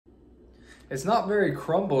It's not very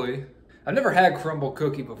crumbly. I've never had Crumbl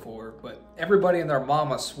cookie before, but everybody and their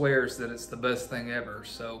mama swears that it's the best thing ever.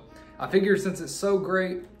 So I figure since it's so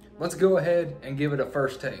great, let's go ahead and give it a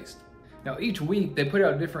first taste. Now each week they put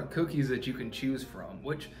out different cookies that you can choose from,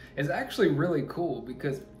 which is actually really cool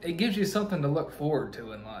because it gives you something to look forward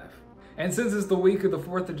to in life. And since it's the week of the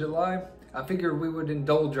 4th of July, I figured we would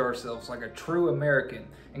indulge ourselves like a true American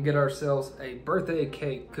and get ourselves a birthday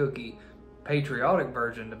cake cookie, patriotic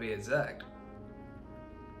version to be exact.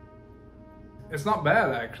 It's not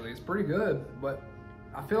bad actually, it's pretty good, but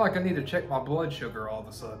I feel like I need to check my blood sugar all of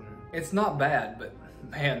a sudden. It's not bad, but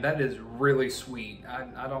man, that is really sweet.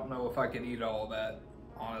 I don't know if I can eat all of that,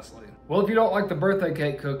 honestly. Well, if you don't like the birthday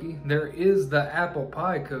cake cookie, there is the apple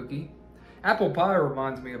pie cookie. Apple pie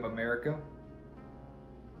reminds me of America.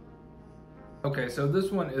 Okay, so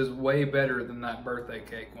this one is way better than that birthday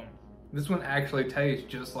cake one. This one actually tastes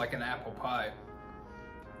just like an apple pie,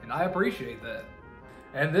 and I appreciate that.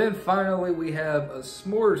 And then finally we have a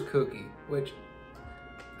s'mores cookie, which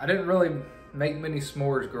I didn't really make many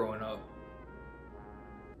s'mores growing up.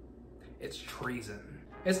 It's treason.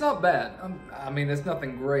 It's not bad. I mean, it's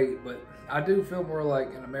nothing great, but I do feel more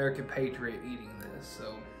like an American patriot eating this,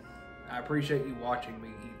 so I appreciate you watching me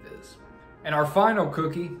eat this. And our final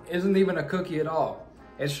cookie isn't even a cookie at all.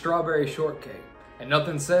 It's strawberry shortcake. And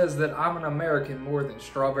nothing says that I'm an American more than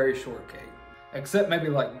strawberry shortcake. Except maybe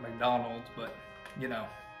like McDonald's, but you know,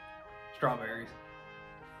 strawberries.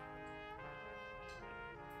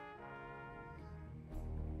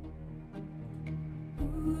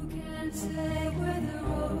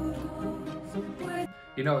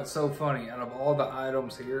 You know, it's so funny, out of all the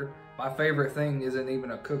items here, my favorite thing isn't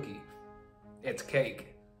even a cookie. It's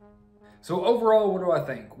cake. So overall, what do I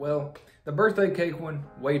think? Well, the birthday cake one,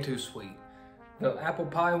 way too sweet. The apple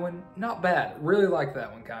pie one, not bad. Really like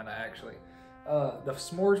that one kinda actually. The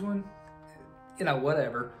s'mores one, you know,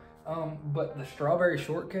 whatever. But the strawberry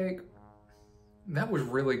shortcake, that was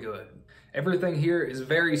really good. Everything here is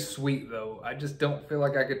very sweet though. I just don't feel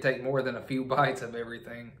like I could take more than a few bites of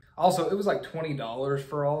everything. Also, it was like $20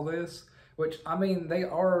 for all this, which, I mean, they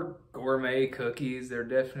are gourmet cookies. They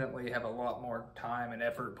definitely have a lot more time and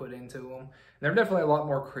effort put into them. They're definitely a lot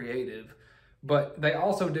more creative, but they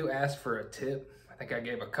also do ask for a tip. I think I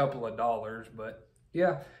gave a couple of dollars, but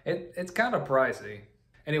yeah, it's kind of pricey.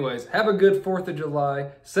 Anyways, have a good 4th of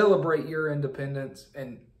July, celebrate your independence,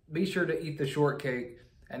 and be sure to eat the shortcake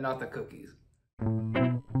and not the cookies.